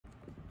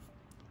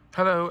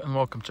Hello and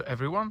welcome to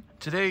everyone.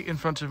 Today in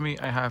front of me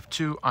I have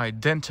two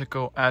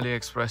identical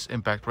Aliexpress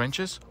impact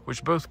wrenches,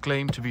 which both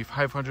claim to be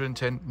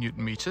 510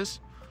 Newton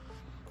meters.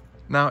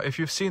 Now, if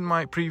you've seen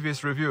my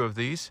previous review of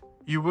these,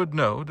 you would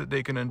know that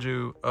they can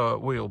undo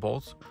wheel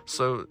bolts,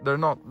 so they're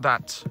not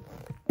that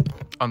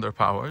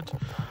underpowered.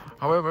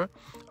 However,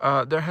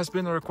 there has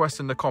been a request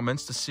in the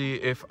comments to see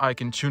if I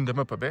can tune them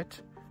up a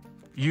bit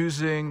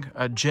using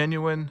a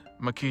genuine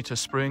Makita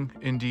spring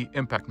in the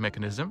impact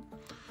mechanism.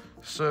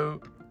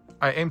 So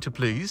I aim to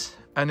please,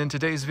 and in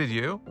today's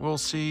video we'll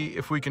see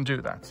if we can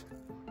do that.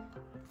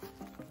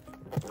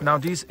 Now,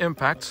 these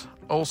impacts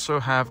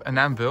also have an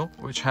anvil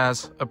which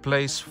has a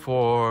place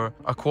for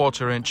a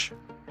 1/4 inch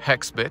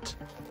hex bit,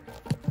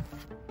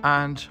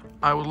 and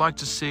I would like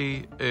to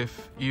see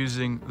if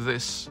using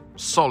this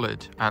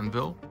solid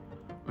anvil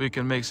we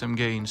can make some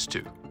gains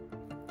too.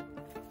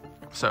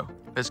 So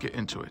let's get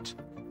into it.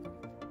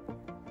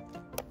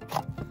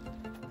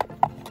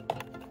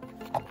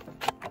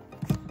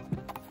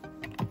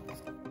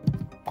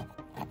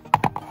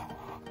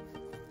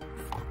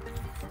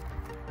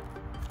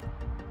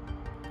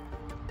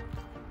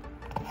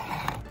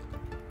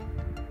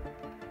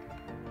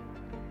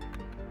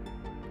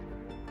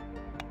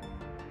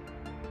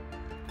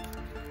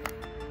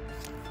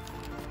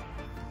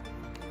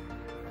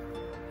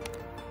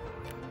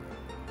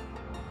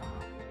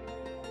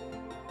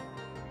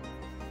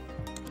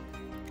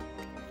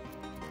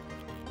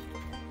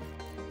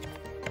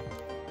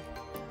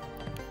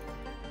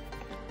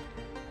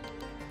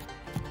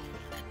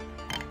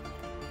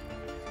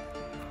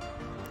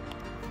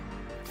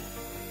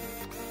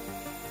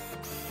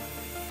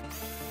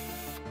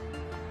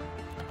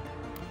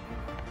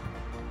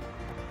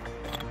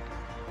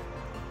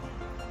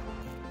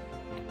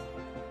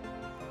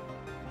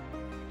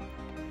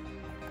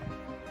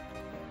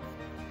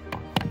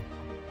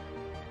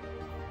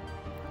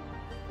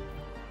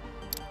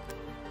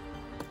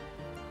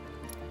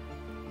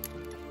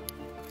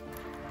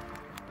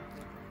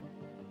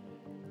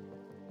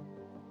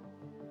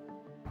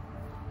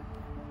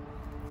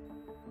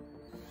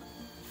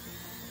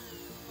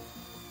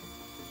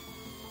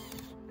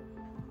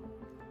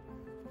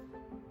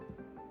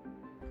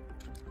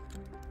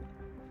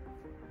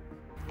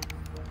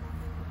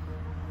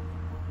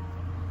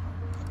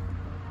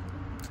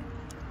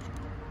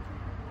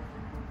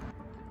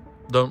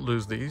 Don't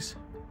lose these,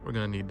 we're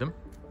gonna need them.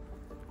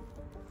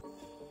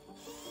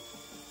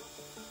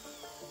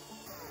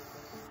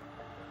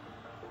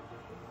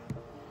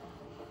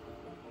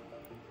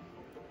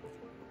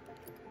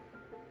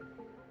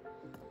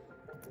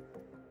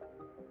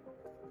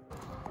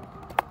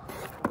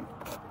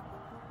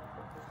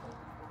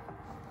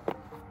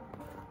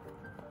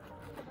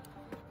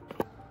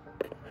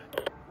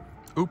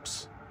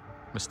 Oops,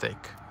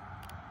 mistake.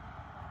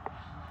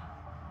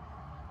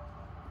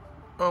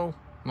 Oh,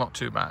 not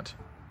too bad.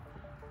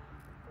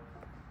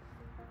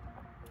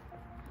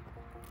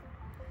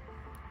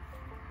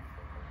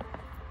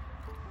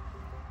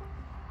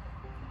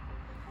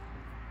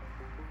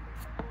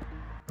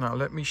 Now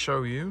let me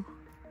show you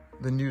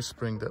the new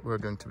spring that we're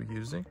going to be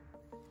using.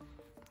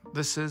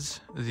 This is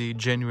the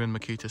genuine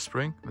Makita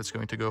spring that's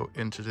going to go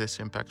into this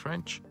impact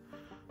wrench.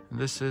 And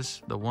this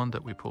is the one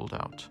that we pulled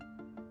out.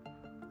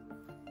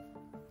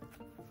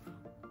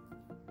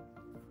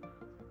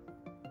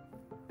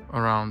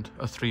 Around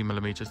a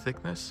 3mm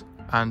thickness.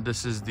 And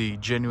this is the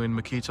genuine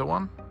Makita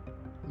one,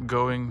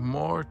 going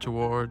more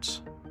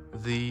towards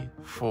the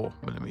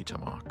 4mm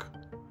mark.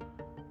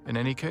 In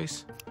any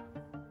case,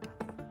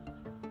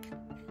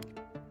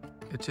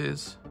 it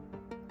is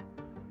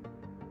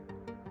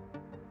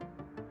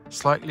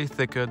slightly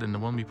thicker than the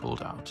one we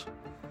pulled out.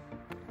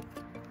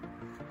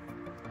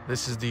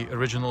 This is the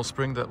original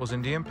spring that was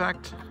in the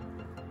impact,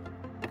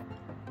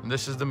 and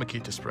this is the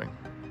Makita spring.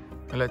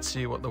 And let's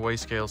see what the weigh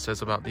scale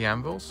says about the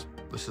anvils.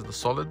 This is the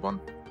solid one.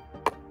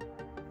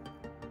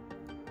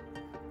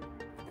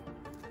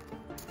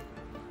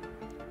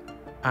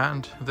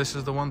 And this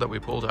is the one that we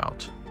pulled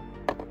out.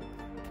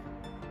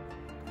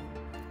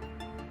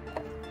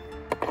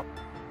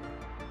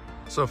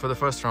 So for the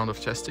first round of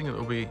testing, it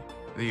will be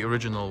the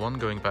original one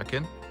going back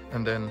in,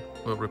 and then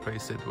we'll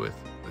replace it with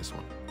this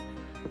one.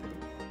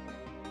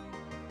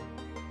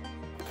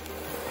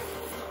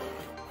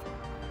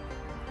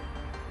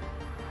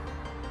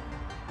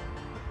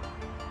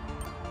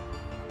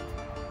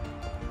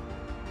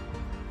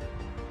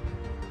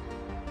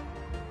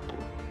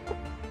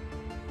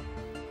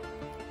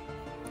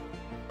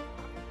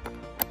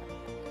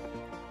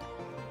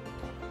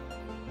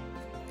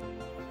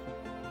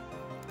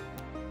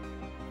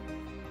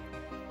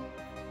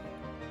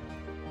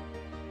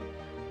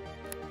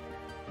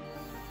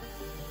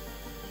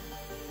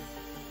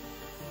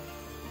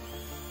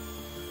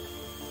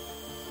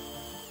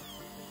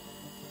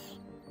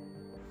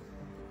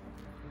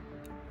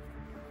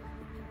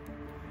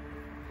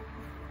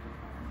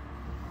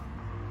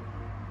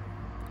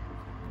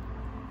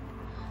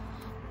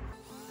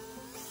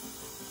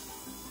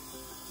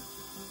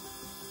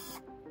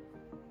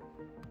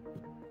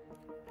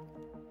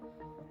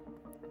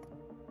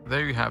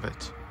 There you have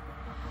it.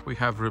 we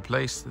have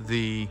replaced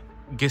the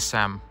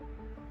GISAM,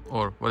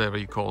 or whatever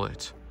you call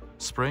it,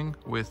 spring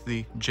with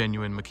the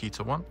genuine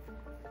Makita one.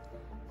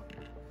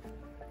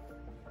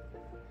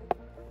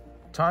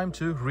 Time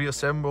to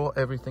reassemble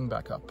everything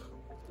back up.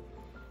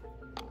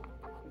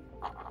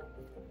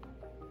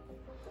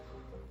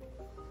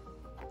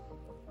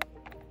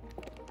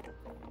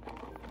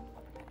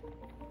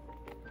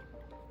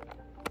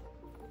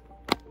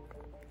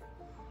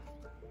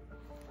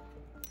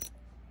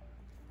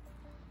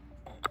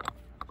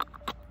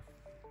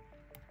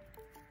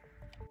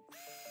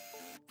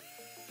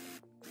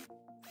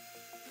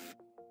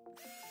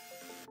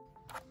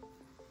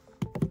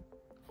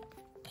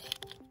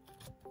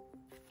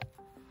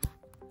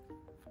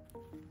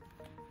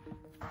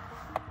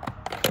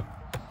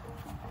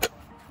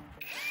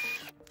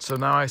 So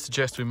now I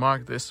suggest we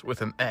mark this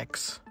with an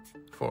X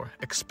for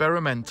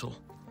experimental,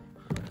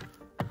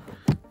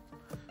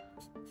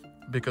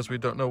 because we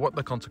don't know what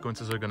the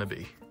consequences are going to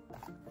be.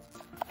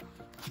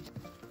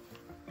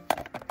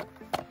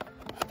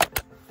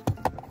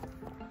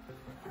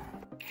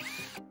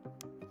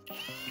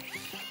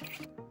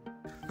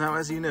 Now,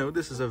 as you know,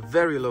 this is a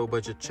very low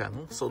budget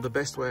channel, so the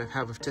best way I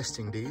have of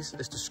testing these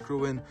is to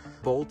screw in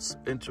bolts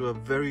into a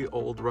very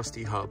old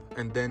rusty hub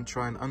and then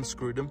try and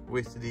unscrew them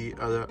with the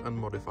other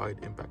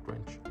unmodified impact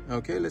wrench.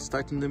 Okay, let's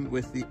tighten them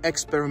with the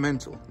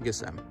experimental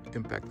GISAM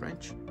impact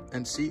wrench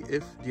and see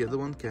if the other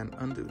one can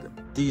undo them.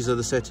 These are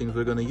the settings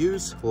we're going to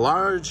use: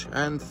 large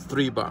and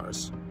 3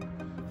 bars.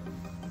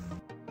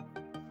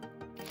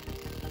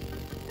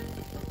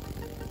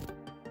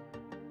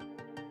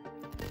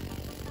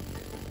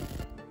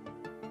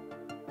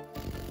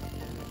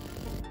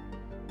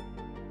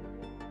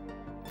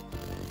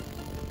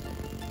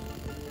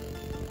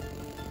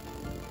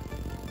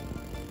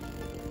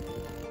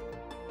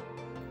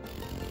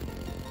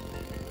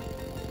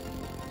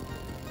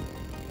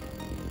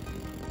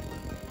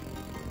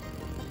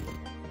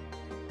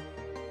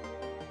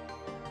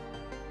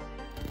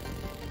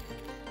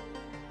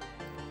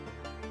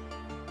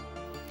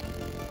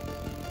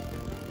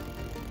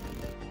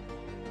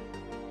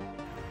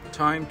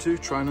 Time to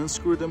try and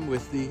unscrew them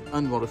with the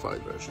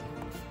unmodified version.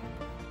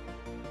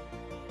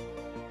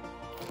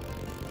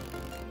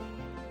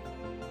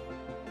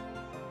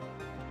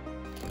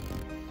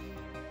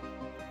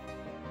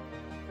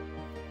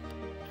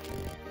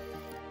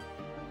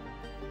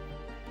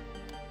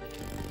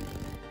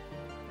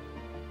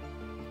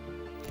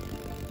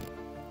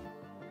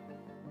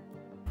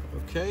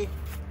 Okay,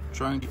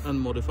 trying the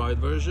unmodified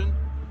version.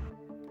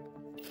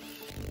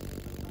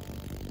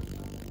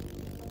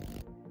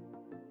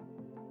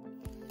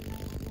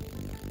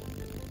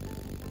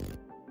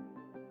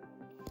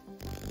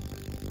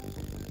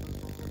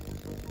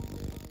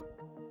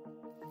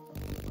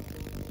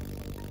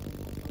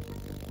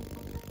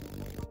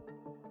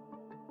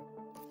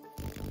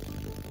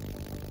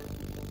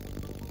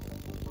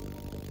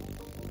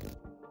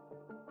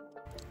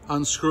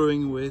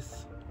 Unscrewing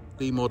with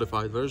the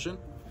modified version.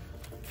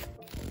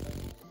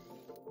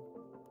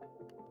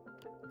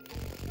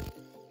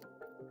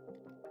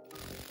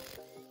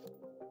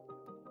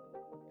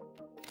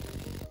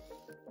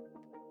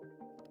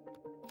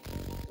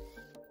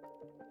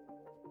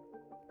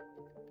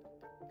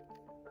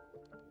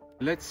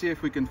 Let's see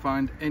if we can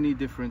find any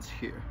difference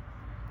here.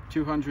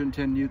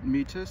 210 Newton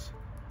meters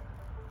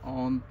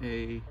on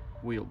a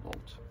wheel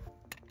bolt.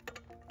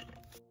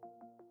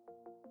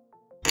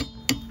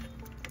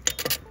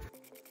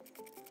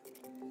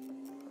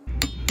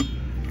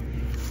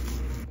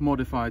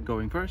 Modified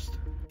going first.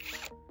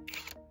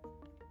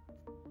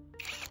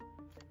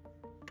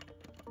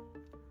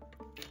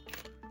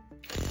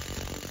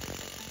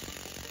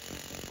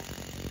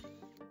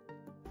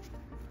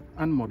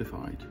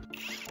 Unmodified.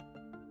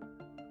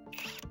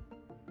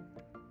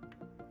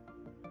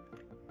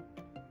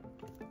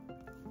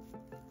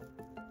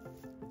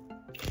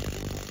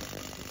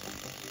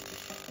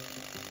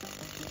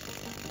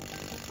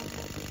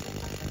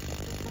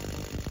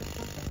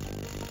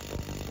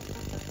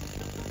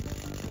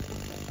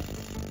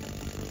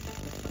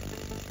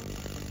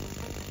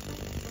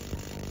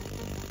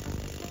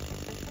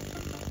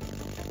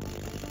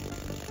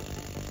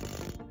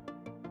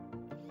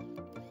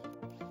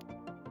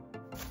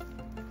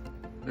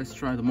 Let's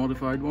try the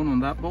modified one on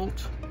that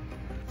bolt.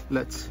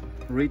 Let's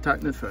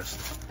retighten it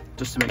first,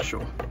 just to make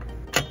sure.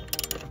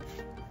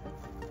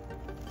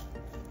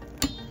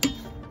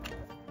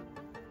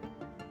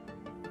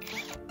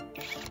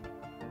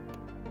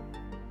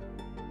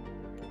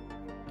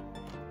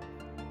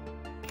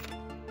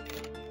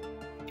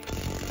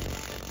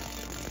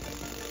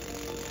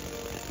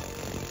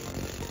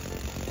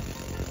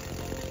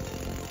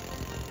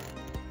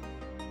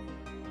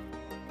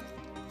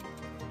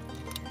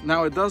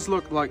 Now it does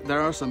look like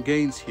there are some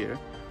gains here.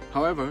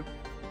 However,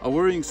 a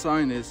worrying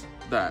sign is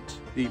that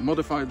the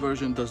modified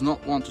version does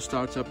not want to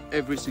start up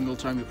every single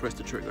time you press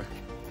the trigger.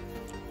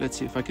 Let's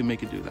see if I can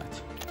make it do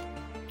that.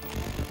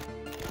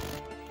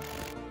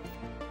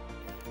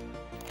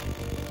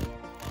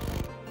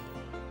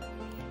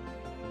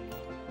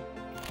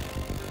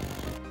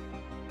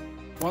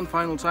 One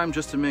final time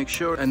just to make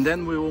sure, and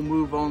then we will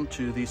move on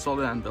to the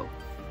solid anvil.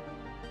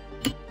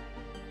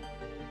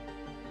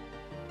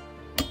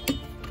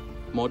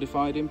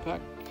 Modified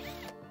impact.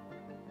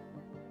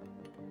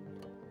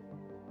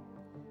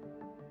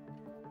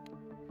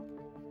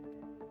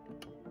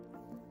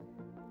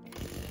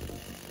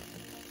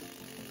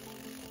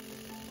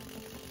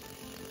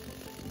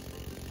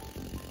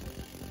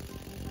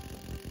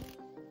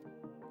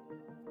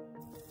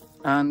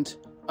 And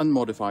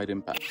unmodified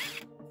impact.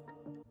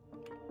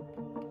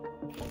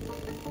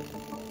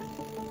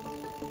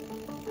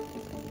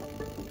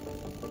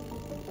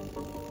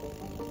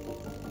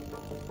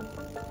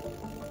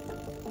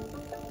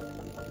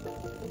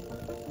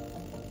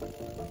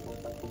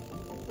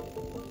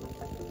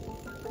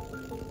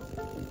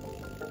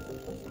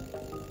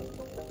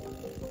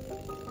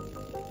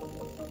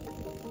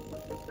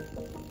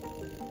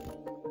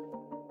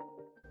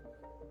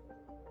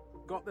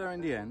 Got there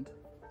in the end.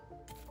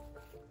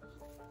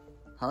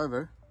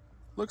 However,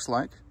 looks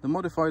like the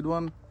modified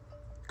one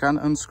can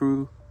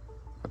unscrew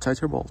a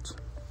tighter bolt.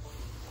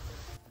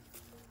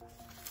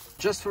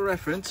 Just for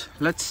reference,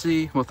 let's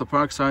see what the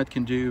Parkside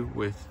can do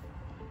with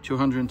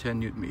 210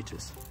 Newton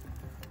meters.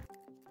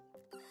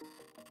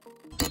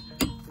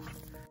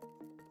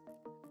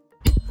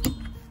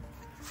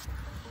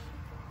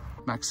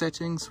 Max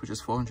settings, which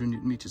is 400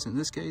 Newton meters in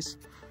this case.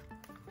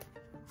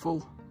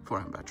 Full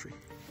 4-amp battery.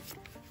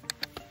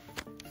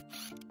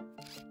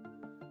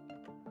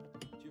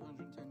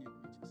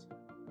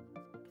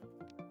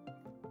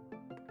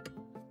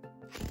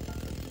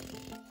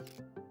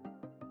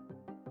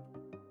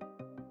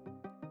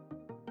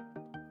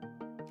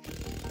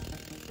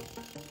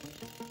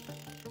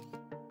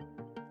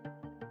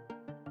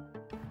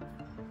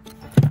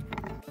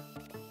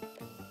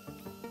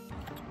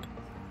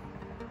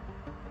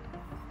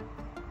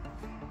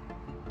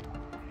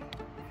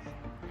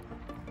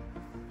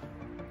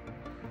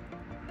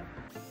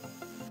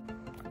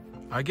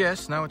 I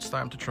guess now it's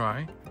time to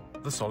try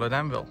the solid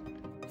anvil.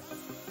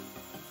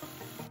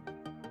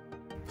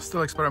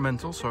 Still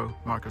experimental, so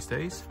marker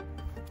stays.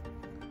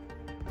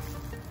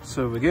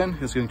 So again,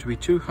 it's going to be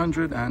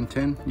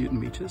 210 Newton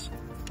meters.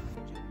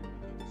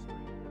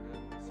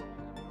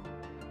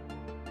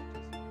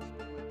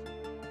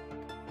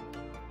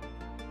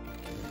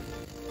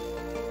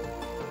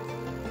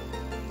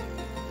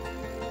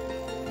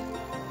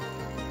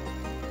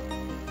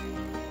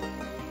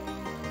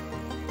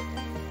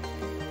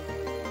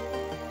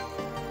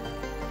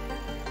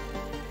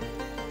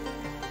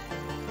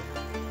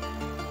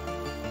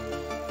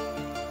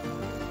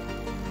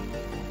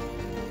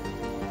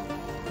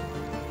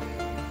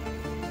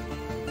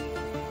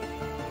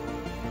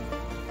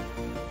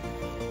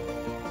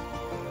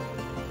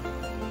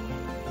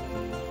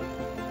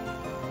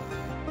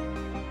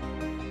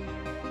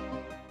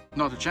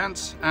 Not a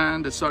chance,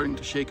 and it's starting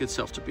to shake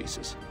itself to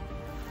pieces.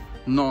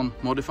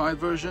 Non-modified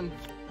version.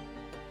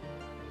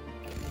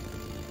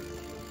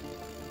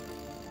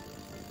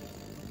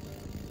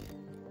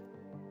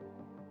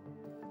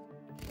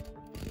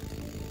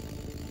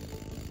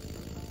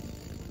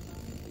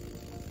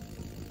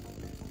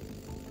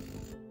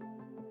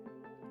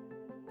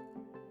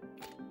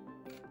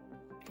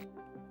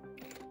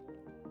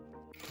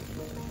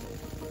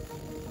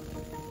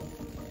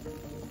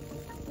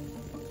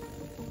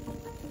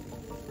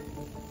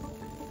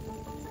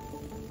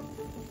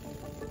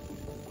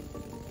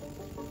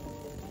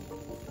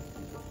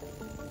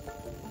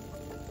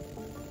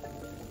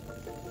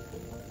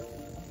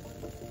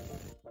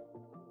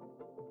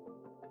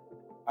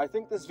 I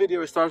think this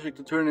video is starting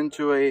to turn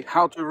into a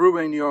how to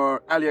ruin your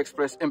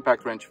Aliexpress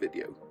impact wrench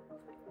video.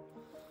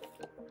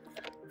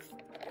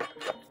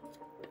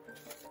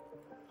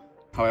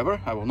 However,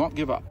 I will not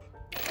give up.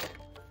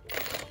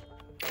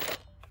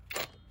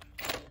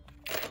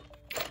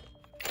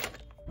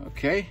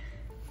 Okay,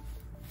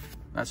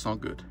 that's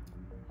not good.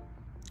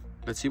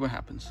 Let's see what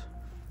happens.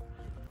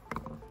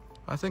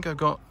 I think I've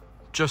got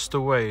just a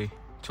way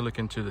to look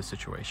into the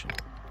situation.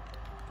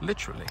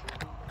 Literally.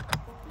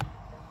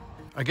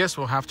 I guess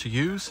we'll have to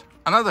use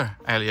another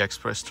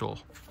Aliexpress tool.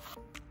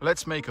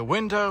 Let's make a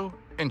window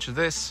into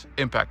this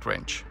impact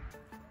wrench.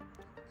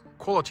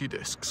 Quality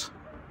discs.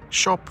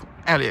 Shop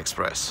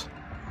Aliexpress.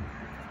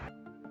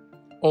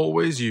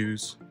 Always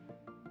use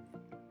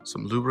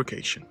some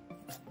lubrication.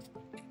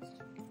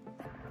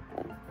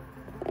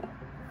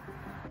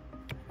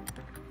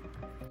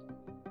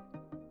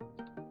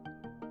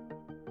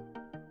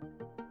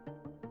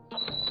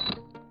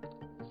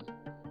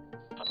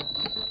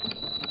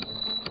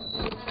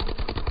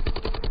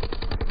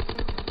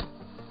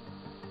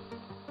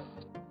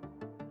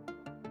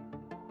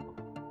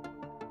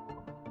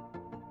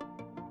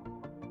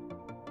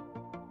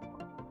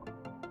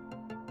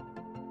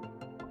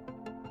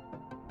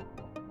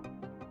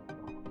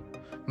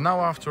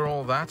 Now after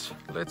all that,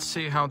 let's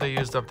see how they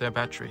used up their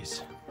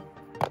batteries.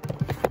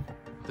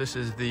 This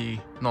is the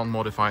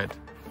non-modified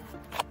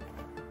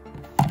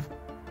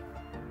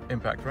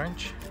impact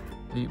wrench.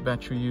 The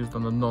battery used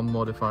on the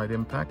non-modified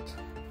impact,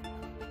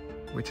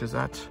 which is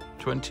at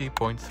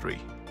 20.3.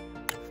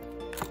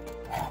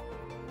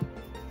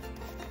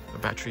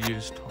 battery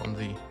used on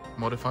the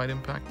modified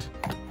impact.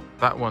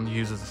 That one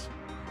uses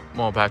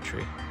more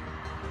battery.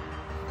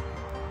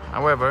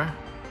 However,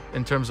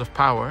 in terms of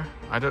power,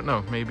 I don't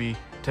know, maybe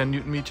 10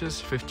 Newton meters,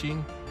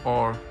 15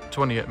 or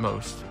 20 at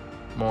most,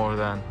 more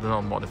than the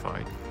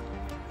non-modified.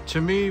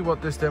 To me,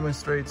 what this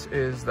demonstrates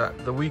is that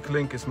the weak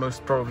link is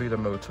most probably the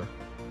motor.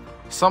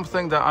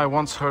 Something that I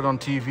once heard on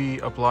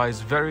TV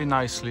applies very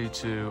nicely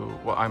to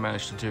what I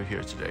managed to do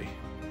here today.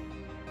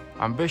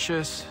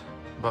 Ambitious,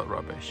 but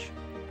rubbish.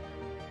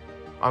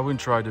 I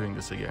wouldn't try doing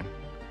this again.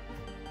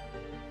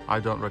 I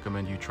don't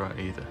recommend you try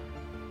either.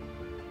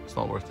 It's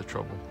not worth the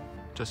trouble.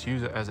 Just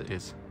use it as it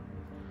is.